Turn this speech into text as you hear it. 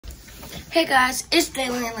Hey guys, it's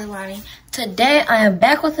jaelynlaylanii. Today I am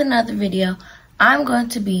back with another video. I'm going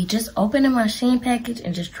to be just opening my SHEIN package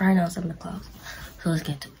and just trying on some of the clothes. So let's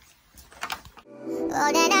get to it.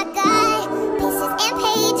 All that I got, pieces and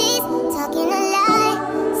pages, talking a lot.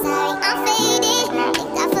 Sorry, I'm faded,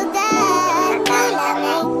 think I forgot.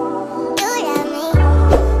 Do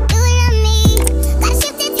love me, gotta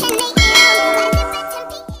shift to 10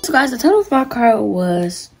 a.m. So guys, the total of my cart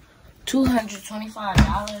was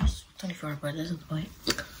 $225. 24, but this is the point.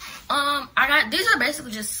 These are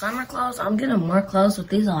basically just summer clothes. I'm getting more clothes, but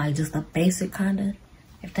these are like just the basic kind of,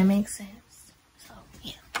 if that makes sense. So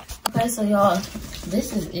yeah. Okay, so y'all,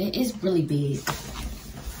 this is it. It's really big.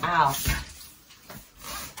 Ow.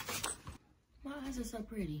 My eyes are so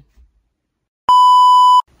pretty.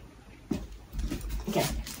 Okay,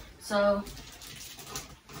 so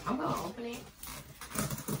I'm gonna open it.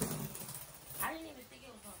 I didn't even think it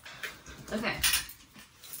was gonna. Okay.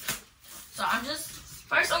 So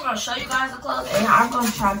first I'm gonna show you guys the clothes and I'm gonna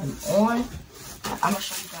try them on. I'm gonna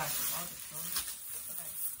show you guys the clothes. Okay.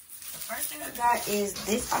 The first thing I got is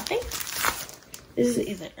this. I think this is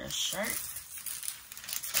either a shirt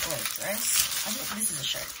or a dress. I think this is a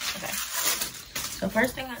shirt. Okay. So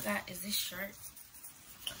first thing I got is this shirt.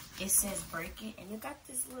 It says break it and it got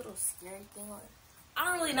this little scary thing on it. I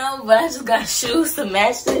don't really know, but I just got shoes to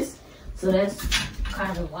match this. So that's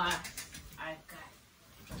kind of why I got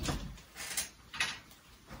it.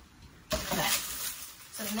 Okay.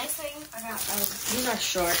 So the next thing I got, these are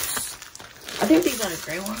shorts. I think these are the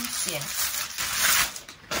gray ones. Yeah.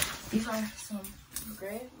 These are some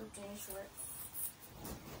gray ripped jean shorts.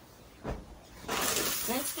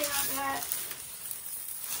 Next thing I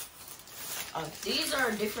got, these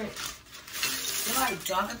are different. They're like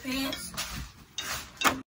jogger pants.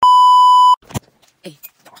 Hey.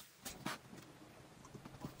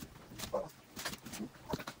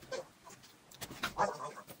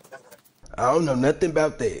 I don't know nothing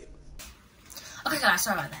about that. Okay, guys,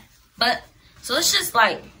 sorry about that. But, so it's just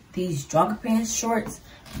like these jogger pants shorts.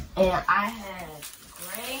 And I have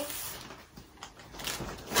gray,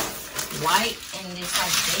 white, and this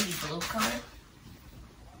like baby blue color.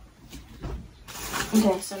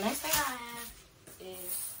 Okay, so next thing I have is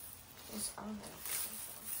this. I don't know.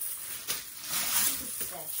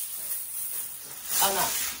 Oh no.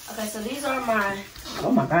 Okay, so these are my.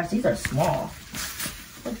 Oh my gosh, these are small.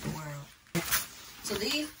 What the world? So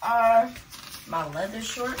these are my leather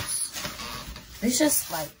shorts. It's just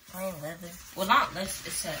like plain leather. Well, not leather.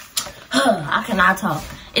 It's I cannot talk.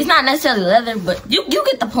 It's not necessarily leather, but you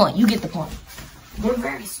get the point. You get the point. They're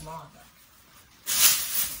very small though.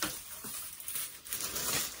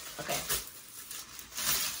 Okay.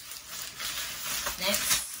 Next,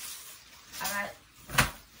 I got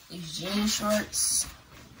these jean shorts.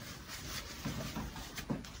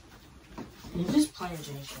 They're just plain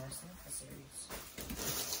jean shorts.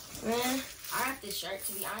 Man, I got this shirt.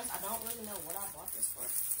 To be honest, I don't really know what I bought this for.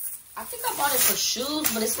 I think I bought it for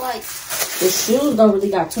shoes, but it's like the shoes don't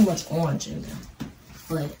really got too much orange in them.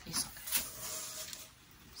 But it's okay.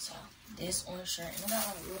 So this orange shirt, and it got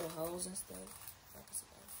like little holes and stuff.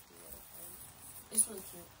 It's really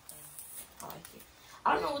cute. I like it.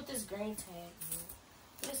 I don't know what this green tag means.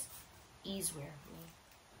 What does EZwear mean?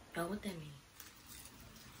 Know what that means?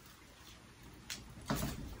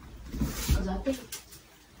 Cause I think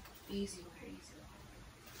EZwear.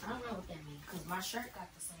 I don't know what that means because my shirt got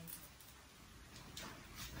the same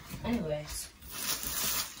thing. Anyways,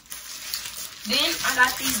 then I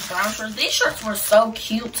got these brown shorts. These shorts were so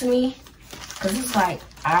cute to me because it's like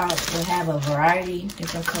I will have a variety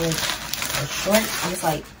different colors of shorts. And it's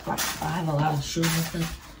like I have a lot of shoes and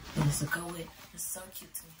stuff and it's to go with. It's so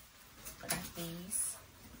cute to me. I got these.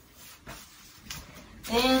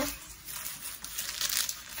 Then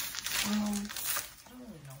I don't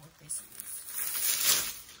really know what this is.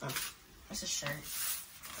 Oh, it's a shirt.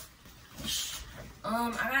 I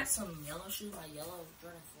got some yellow shoes, like yellow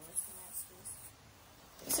Jordan 4s to match this.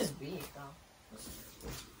 This is big though.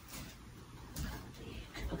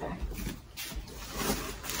 Okay.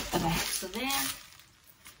 Okay, so then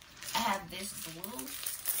I have this blue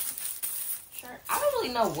shirt. I don't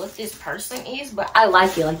really know what this person is, but I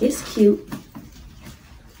like it. Like it's cute.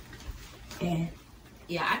 And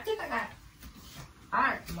yeah, I think I got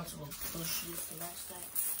multiple blue shoes to match that.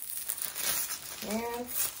 And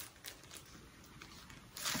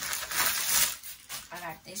I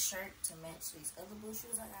got this shirt to match these other blue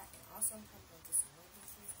shoes I got, and also I'm going to get some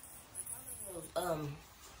blue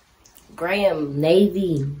shoes. Gray and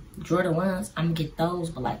navy Jordan 1s. I'm gonna get those,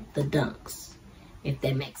 but like the dunks, if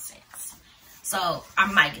that makes sense. So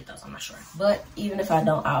I might get those. I'm not sure, but even if I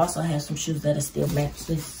don't, I also have some shoes that'll still match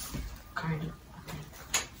this kind of.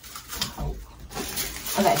 I hope.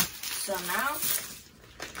 Okay, so now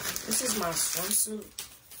this is my swimsuit.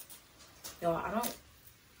 Yo, I don't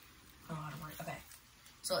know how to work. Okay,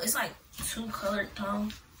 so it's like 2 colored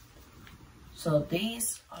tones. So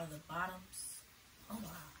these are the bottoms. Oh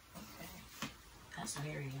wow, okay, that's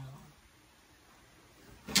very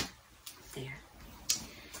there.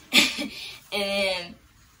 And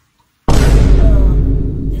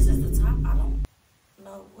this is the top. I don't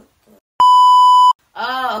know what the.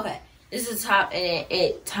 Oh, okay. This is the top, and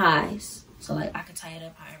it ties. So like I can tie it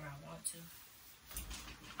up however I want to.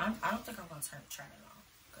 I don't think I'm gonna try it on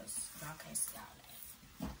because y'all can't see all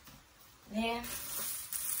that. Then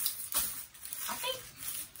I think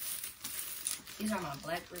these are my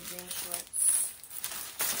black ripped jean shorts.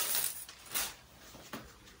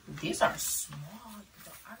 These are small.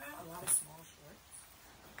 I got a lot of small shorts,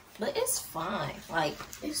 but it's fine. Like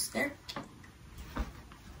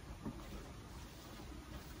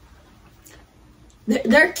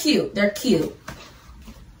they're cute. They're cute.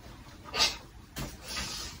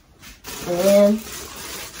 And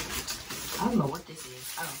I don't know what this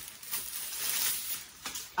is.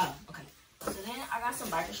 Oh, okay. So then I got some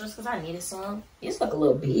biker shorts because I needed some. These look a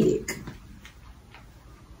little big.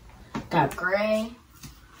 Got gray,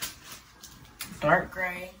 dark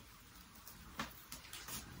gray,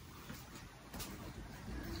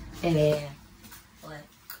 and then black.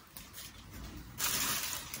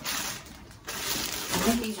 I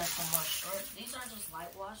think these are some more shorts. These are just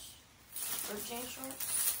light wash for jean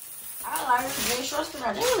shorts. I like jean shorts because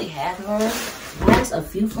I didn't really have none. I had a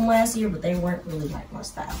few from last year, but they weren't really like my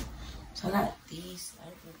style. So I got these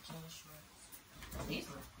light jean shorts. These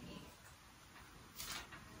look big.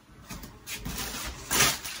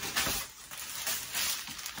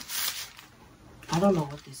 I don't know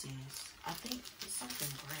what this is. I think it's something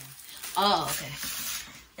gray. Oh, okay.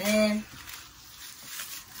 And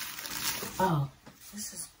oh,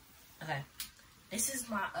 this is okay. This is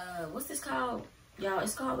my what's this called? Y'all,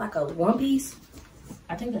 it's called like a one piece.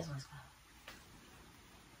 I think that's what it's called.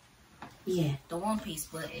 Yeah, the one piece,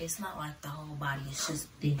 but it's not like the whole body, it's just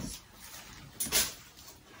this.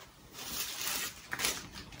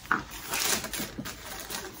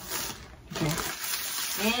 Okay.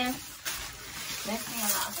 And next thing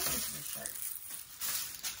I think this is a shirt.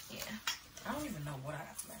 Yeah. I don't even know what I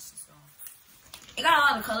got from that store. It got a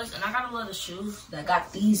lot of colors, and I got a lot of shoes that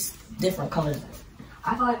got these different colors in it.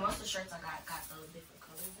 I feel like most of the shirts I got those different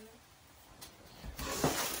colors in it.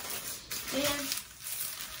 Then,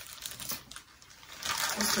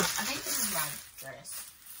 I think this is my dress.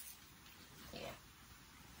 Yeah.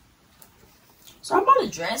 So I bought a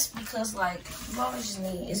dress because, like, you always just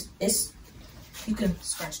need, it's you can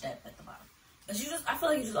scrunch that at the bottom. But you just, I feel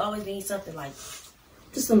like you just always need something like,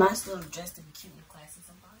 just a nice little dress to be cute and classy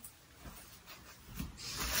sometimes.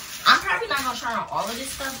 I'm probably not going to try on all of this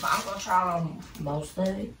stuff, but I'm going to try on most of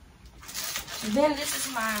it. So then this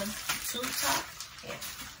is my tube top.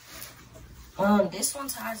 Yeah. This one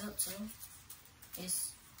ties up too.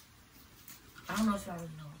 It's, I don't know if y'all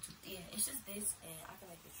really know what to, yeah, it's just this, and I can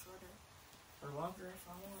make it shorter or longer if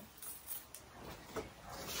I want.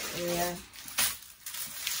 Yeah.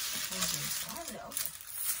 Why is it open?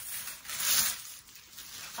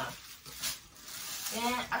 Oh.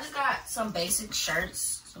 And I just got some basic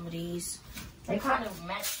shirts. Some of these. They kind of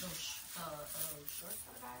match the shorts I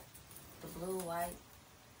got. The blue, white.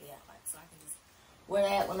 Yeah, like, so I can just wear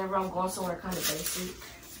that whenever I'm going somewhere kind of basic.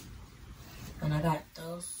 And I got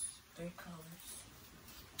those 3 colors.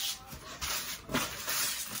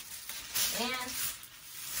 And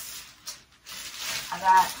I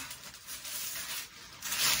got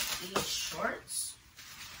these shorts.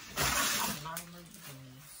 I'm not really doing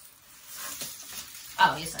these.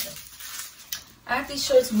 Oh, yes I do. I got these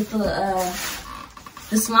shorts with the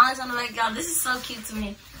smileys on the back. Y'all, this is so cute to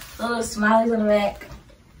me. The little smileys on the back.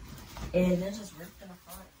 And they're just ripped in the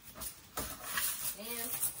front. And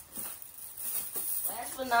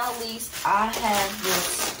last but not least, I have this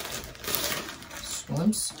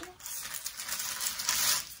swimsuit.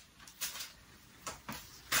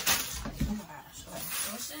 Oh my gosh. Okay.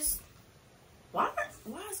 So it's just, why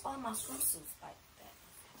is all my swimsuits like that?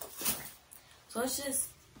 So it's just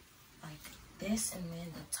like this, and then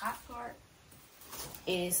the top part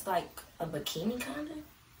is like a bikini kind of,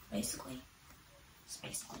 basically. It's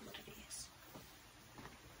basically what it is.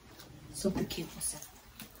 Super cute and simple.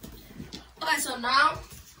 Okay, so now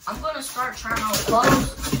I'm gonna start trying on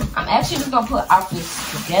clothes. I'm actually just gonna put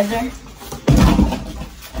outfits together.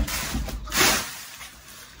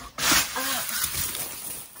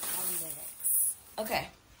 Okay,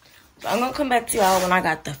 so I'm gonna come back to y'all when I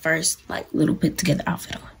got the first like little put together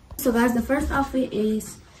outfit on. So guys, the first outfit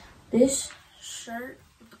is this shirt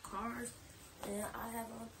with the cars, and I have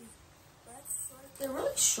on these black shorts. They're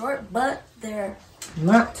really short, but they're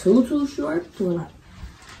not too short to like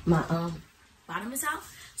my bottom is out.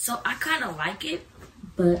 So I kind of like it,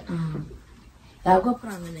 but I'll go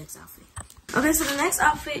put on the next outfit. Okay, so the next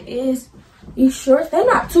outfit is these shorts. They're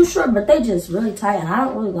not too short, but they just really tight, and I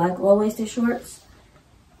don't really like low-waisted shorts.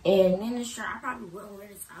 And then this shirt, I probably wouldn't wear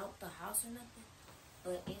this out the house or nothing,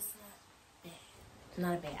 but it's not bad. It's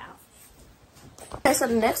not a bad outfit. Okay, so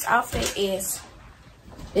the next outfit is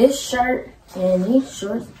this shirt and these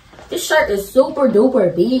shorts. This shirt is super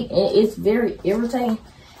duper big, and it's very irritating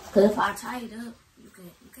because if I tie it up, you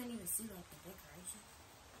can't even see like the decoration.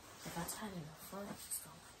 If I tie it in the front, it's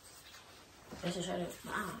gonna that's the shirt at the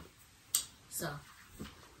bottom. So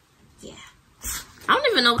yeah, I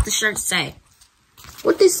don't even know what the shirts say.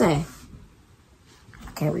 What this say?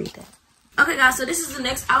 I can't read that. Okay, guys, so this is the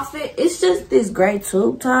next outfit. It's just this gray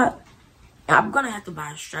tube top. I'm gonna have to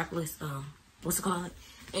buy a strapless, what's it called?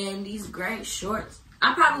 And these gray shorts.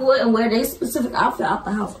 I probably wouldn't wear this specific outfit out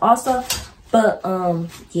the house also, but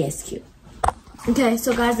yeah, it's cute. Okay,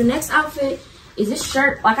 so guys, the next outfit is this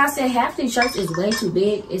shirt. Like I said, half these shirts is way too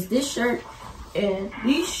big. It's this shirt and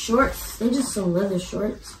these shorts. They're just some leather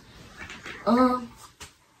shorts. Yeah.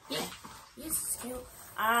 It's cute.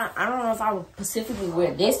 I don't know if I would specifically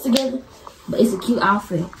wear this together, but it's a cute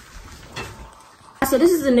outfit. So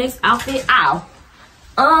this is the next outfit. Ow.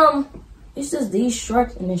 It's just these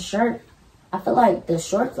shorts and this shirt. I feel like the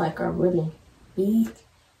shorts like are really big,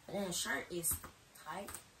 but then the shirt is tight.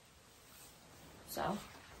 So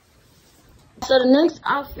the next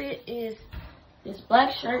outfit is this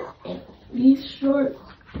black shirt and these shorts.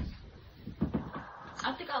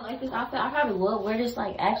 I think I like this outfit. I probably will wear this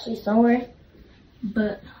like actually somewhere,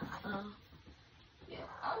 but yeah,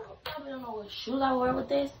 I probably don't know what shoes I wear with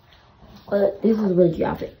this, but this is a really cute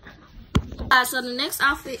outfit. So the next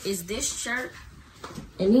outfit is this shirt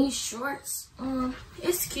and these shorts.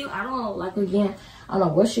 It's cute. I don't know, like again, I don't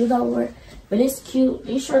know what shoes I wear, but it's cute.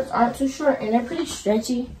 These shorts aren't too short and they're pretty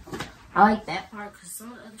stretchy. I like that part because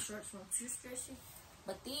some of the other shorts weren't too stretchy,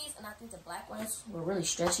 but these and I think the black ones were really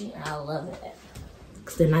stretchy, and I love it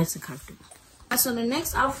because they're nice and comfortable. So the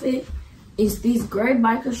next outfit is these gray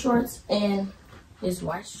biker shorts and this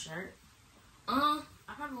white shirt. I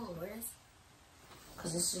probably won't wear this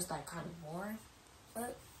because it's just like kind of boring,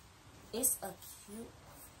 but it's a cute.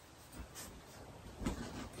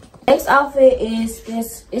 Next outfit is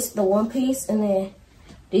this. It's the one piece and then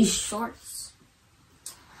these shorts.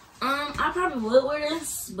 I probably would wear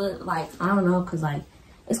this, but like I don't know, cause like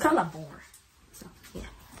it's kind of boring. So yeah.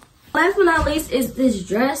 Last but not least is this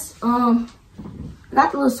dress. I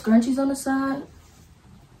got the little scrunchies on the side,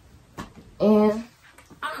 and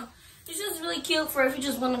I don't know. It's just really cute for if you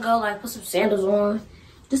just want to go like put some sandals on,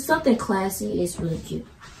 just something classy. It's really cute.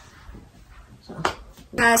 So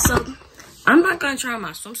guys, so I'm not gonna try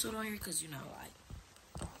my swimsuit on here because you know,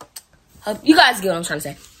 like, you guys get what I'm trying to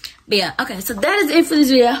say. But yeah, okay, so that is it for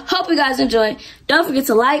this video. Hope you guys enjoyed. Don't forget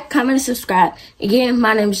to like, comment, and subscribe. Again,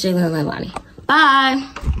 my name is jaelynlaylanii.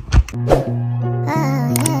 Bye.